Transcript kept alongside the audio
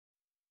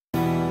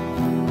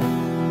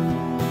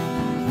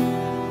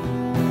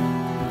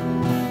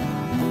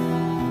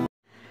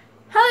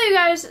Hello you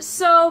guys,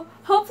 so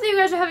hopefully you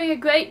guys are having a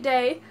great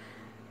day,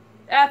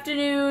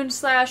 afternoon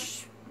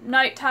slash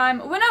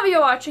nighttime, whenever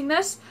you're watching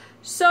this.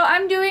 So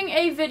I'm doing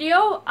a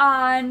video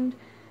on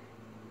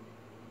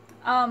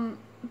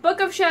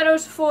Book of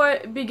Shadows for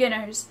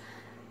beginners.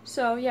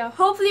 So yeah,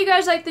 hopefully you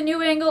guys like the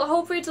new angle,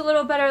 hopefully it's a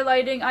little better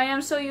lighting. I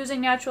am still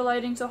using natural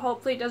lighting, so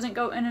hopefully it doesn't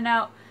go in and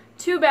out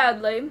too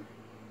badly.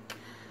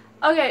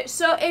 Okay,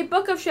 so a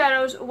Book of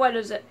Shadows, what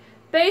is it?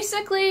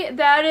 Basically,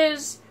 that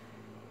is...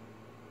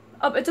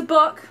 it's a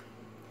book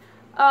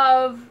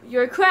of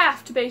your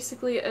craft,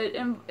 basically.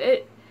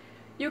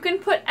 You can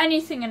put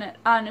anything in it,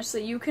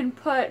 honestly. You can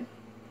put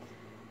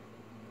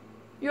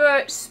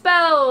your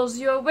spells,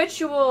 your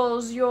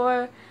rituals,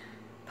 your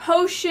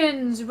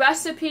potions,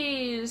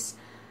 recipes,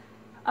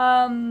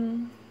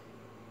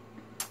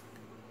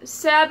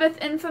 Sabbath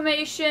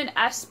information,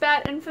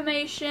 Espat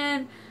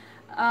information,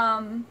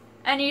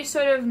 any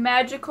sort of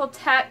magical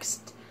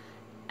text,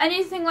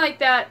 anything like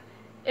that,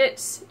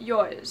 it's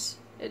yours.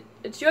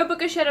 It's your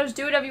Book of Shadows,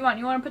 do whatever you want.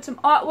 You want to put some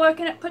artwork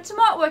in it, put some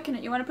artwork in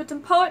it. You want to put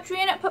some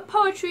poetry in it, put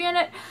poetry in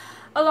it,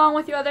 along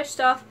with your other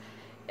stuff.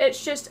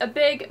 It's just a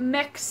big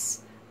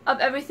mix of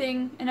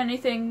everything and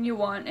anything you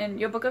want in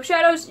your Book of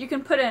Shadows, you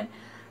can put in.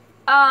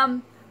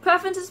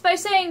 Preferences by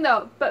saying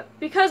though, but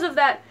because of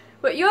that,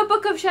 what your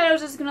Book of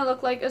Shadows is going to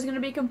look like is going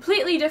to be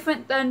completely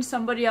different than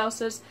somebody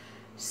else's.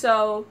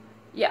 So,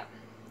 yeah.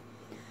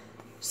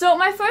 So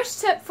my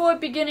first tip for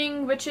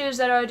beginning witches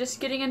that are just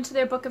getting into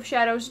their Book of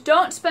Shadows,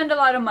 don't spend a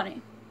lot of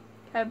money.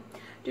 Okay?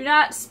 Do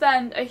not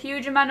spend a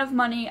huge amount of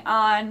money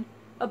on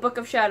a Book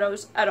of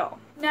Shadows at all.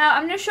 Now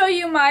I'm going to show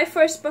you my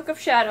first Book of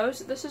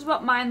Shadows. This is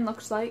what mine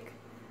looks like.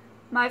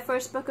 My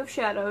first Book of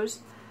Shadows.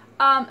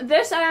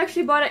 This I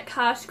actually bought at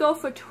Costco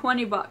for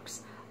 20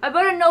 bucks. I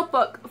bought a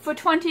notebook for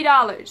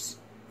 $20.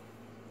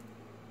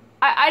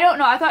 I don't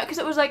know, I thought because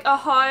it was like a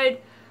hard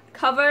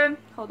cover,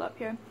 hold up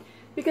here,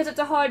 because it's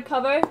a hard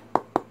cover,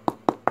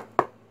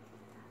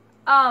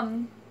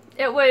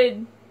 it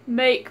would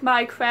make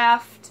my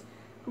craft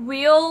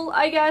real,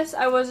 I guess.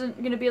 I wasn't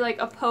going to be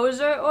like a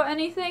poser or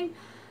anything.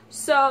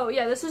 So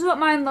yeah, this is what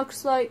mine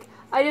looks like.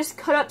 I just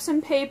cut up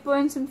some paper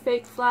and some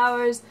fake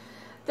flowers.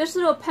 This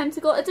little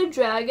pentacle, it's a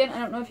dragon. I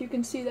don't know if you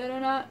can see that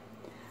or not.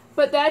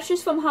 But that's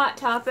just from Hot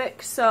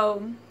Topic,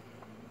 so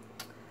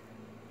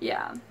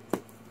yeah.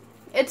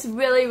 It's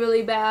really,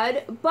 really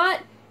bad,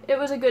 but it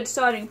was a good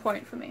starting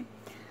point for me.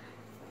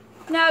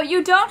 Now,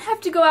 you don't have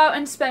to go out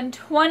and spend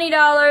 $20,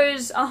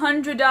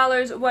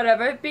 $100,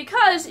 whatever,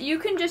 because you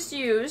can just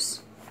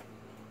use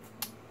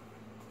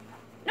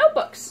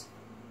notebooks.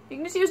 You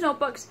can just use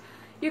notebooks.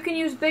 You can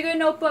use bigger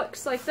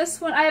notebooks like this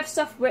one. I have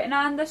stuff written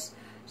on this,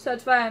 so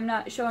that's why I'm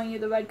not showing you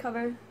the red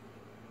cover.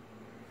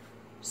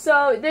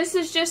 So this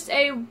is just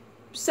a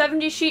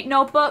 70-sheet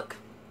notebook.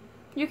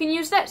 You can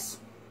use this.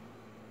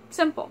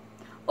 Simple.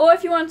 Or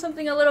if you want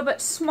something a little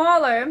bit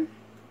smaller,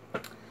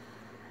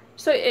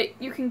 so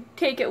you can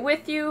take it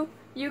with you,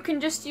 you can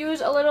just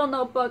use a little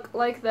notebook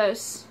like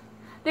this.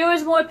 There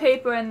was more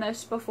paper in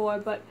this before,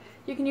 but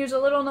you can use a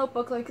little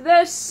notebook like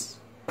this.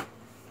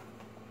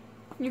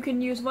 You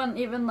can use one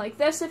even like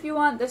this if you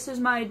want. This is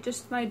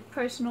just my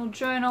personal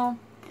journal.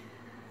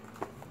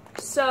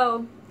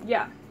 So,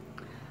 yeah.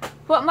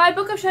 What my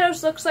Book of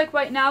Shadows looks like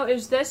right now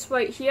is this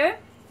right here.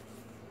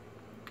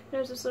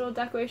 There's this little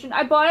decoration.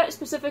 I bought it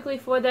specifically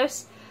for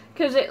this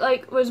because it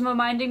like was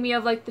reminding me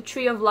of like the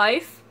Tree of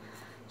Life.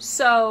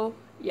 So,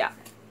 yeah.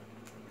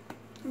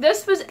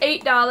 This was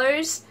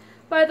 $8,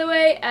 by the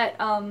way, at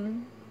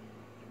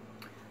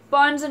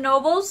Barnes &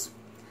 Noble's,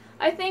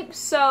 I think.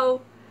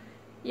 So,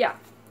 yeah.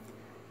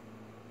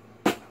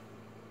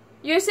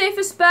 Your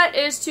safest bet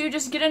is to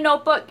just get a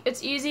notebook.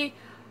 It's easy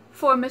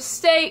for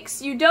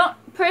mistakes. You don't,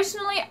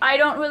 personally, I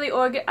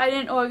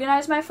didn't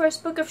organize my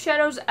first Book of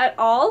Shadows at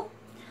all.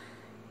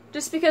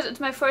 Just because it's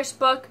my first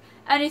book,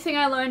 anything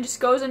I learn just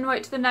goes in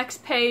right to the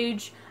next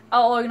page.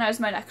 I'll organize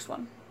my next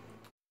one.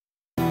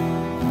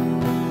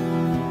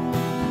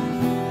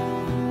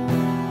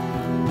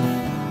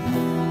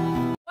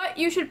 What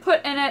you should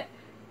put in it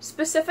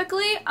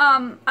specifically,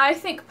 I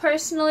think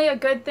personally a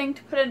good thing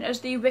to put in is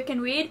the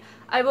Wiccan Weed.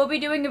 I will be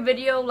doing a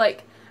video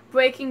like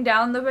breaking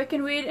down the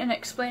Wiccan Weed and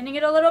explaining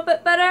it a little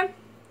bit better.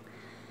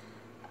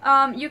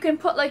 You can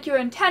put like your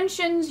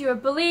intentions, your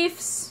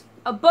beliefs,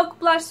 a book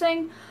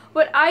blessing.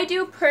 What I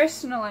do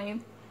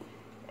personally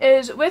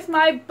is with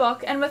my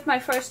book and with my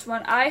first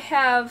one, I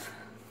have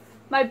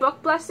my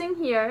book blessing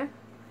here,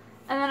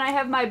 and then I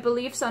have my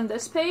beliefs on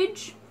this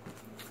page,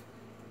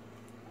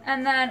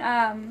 and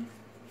then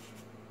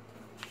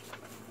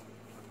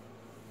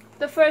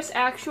the first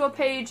actual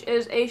page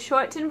is a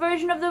shortened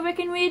version of the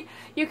Wiccan Weed.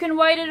 You can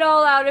write it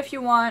all out if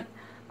you want.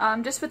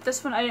 Just with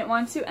this one I didn't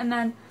want to. And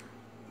then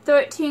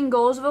 13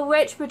 goals of a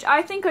witch, which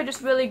I think are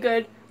just really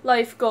good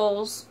life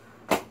goals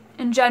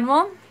in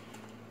general.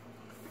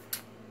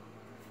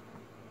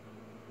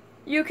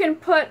 You can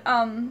put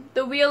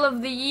the Wheel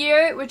of the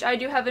Year, which I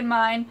do have in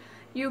mine.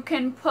 You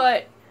can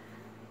put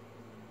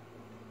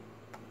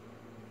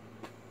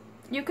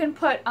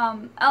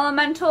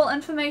elemental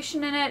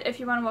information in it if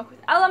you want to work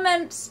with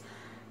elements.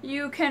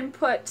 You can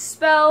put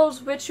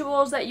spells,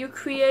 rituals that you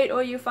create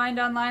or you find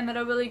online that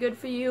are really good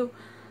for you.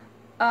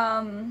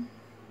 Anything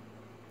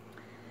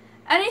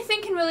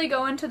can really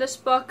go into this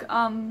book.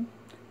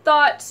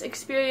 Thoughts,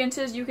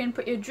 experiences, you can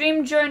put your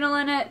dream journal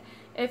in it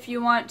if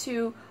you want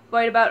to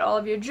write about all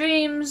of your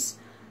dreams.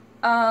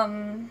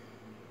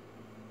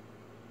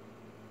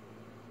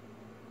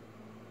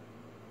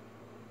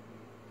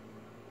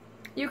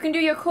 You can do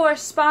your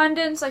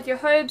correspondence, like your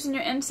herbs and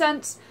your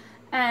incense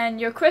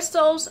and your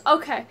crystals.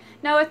 Okay,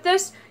 now with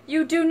this,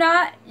 you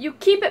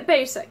keep it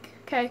basic,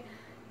 okay?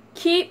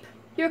 Keep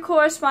your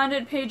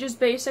correspondence pages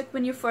basic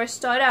when you first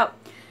start out.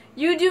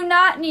 You do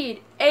not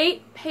need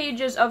 8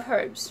 pages of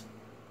herbs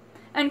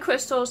and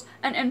crystals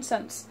and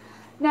incense.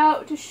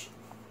 Now, to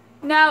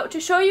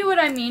show you what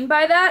I mean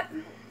by that,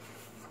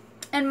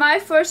 in my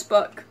first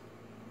book,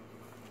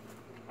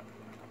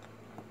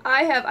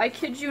 I have, I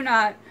kid you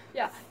not,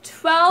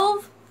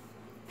 12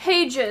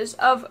 pages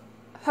of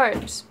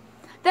herbs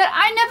that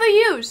I never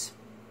use.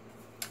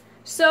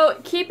 So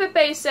keep it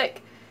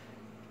basic.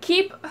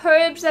 Keep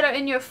herbs that are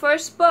in your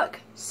first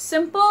book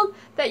simple,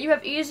 that you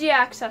have easy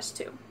access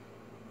to.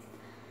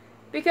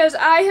 Because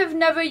I have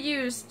never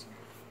used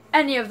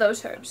any of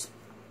those herbs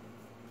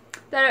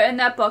that are in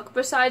that book,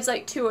 besides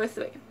like 2 or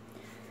 3.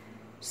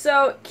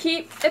 So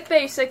keep it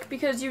basic,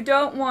 because you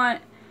don't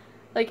want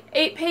like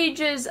 8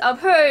 pages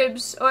of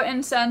herbs or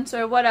incense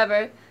or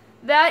whatever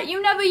that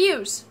you never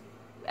use.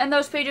 And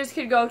those pages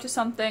could go to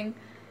something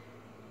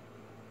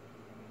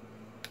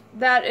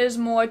that is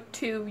more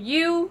to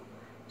you.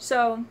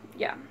 So,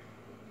 yeah.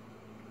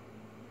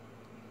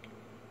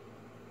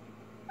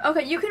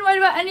 Okay, you can write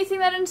about anything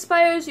that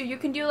inspires you. You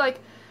can do like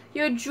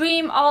your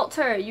dream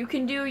altar. You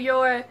can do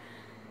your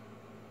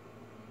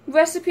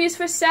recipes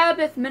for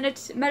Sabbath,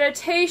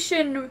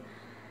 meditation,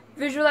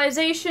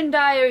 visualization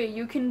diary.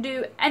 You can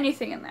do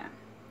anything in there,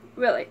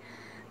 really.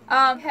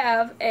 I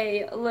have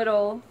a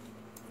little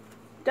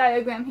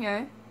diagram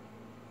here,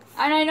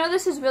 and I know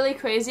this is really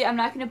crazy. I'm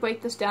not going to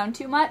break this down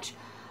too much,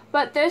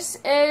 but this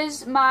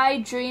is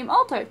my dream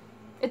altar.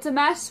 It's a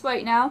mess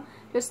right now.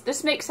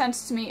 This makes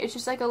sense to me. It's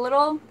just like a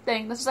little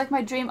thing. This is like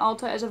my dream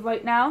altar as of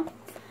right now.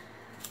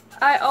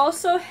 I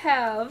also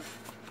have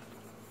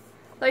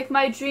like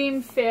my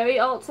dream fairy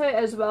altar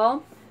as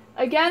well.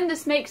 Again,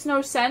 this makes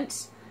no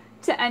sense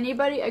to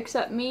anybody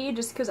except me,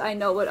 just because I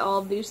know what all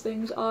of these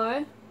things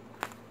are.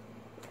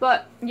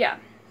 But yeah.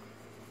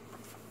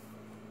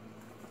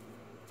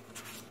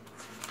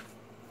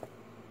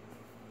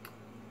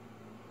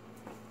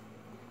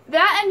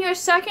 That and your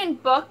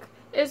second book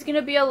is going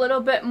to be a little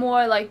bit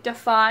more like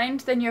defined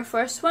than your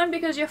first one,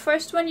 because your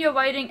first one you're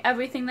writing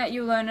everything that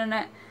you learn in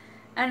it,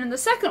 and in the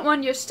second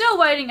one you're still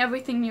writing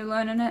everything you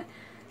learn in it,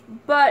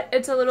 but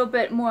it's a little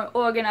bit more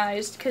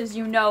organized because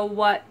you know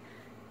what,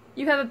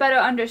 you have a better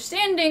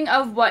understanding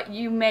of what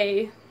you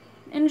may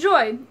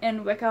enjoy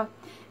in Wicca.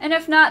 And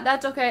if not,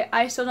 that's okay.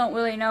 I still don't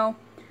really know.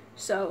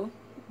 So,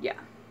 yeah.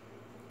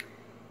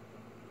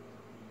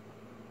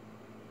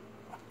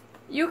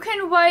 You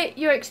can write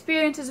your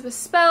experiences with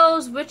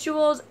spells,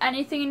 rituals,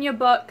 anything in your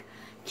book.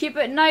 Keep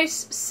it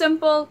nice,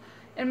 simple,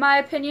 in my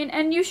opinion,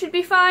 and you should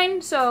be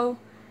fine. So,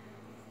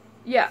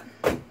 yeah.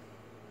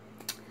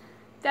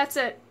 That's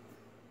it.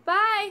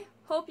 Bye!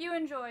 Hope you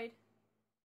enjoyed.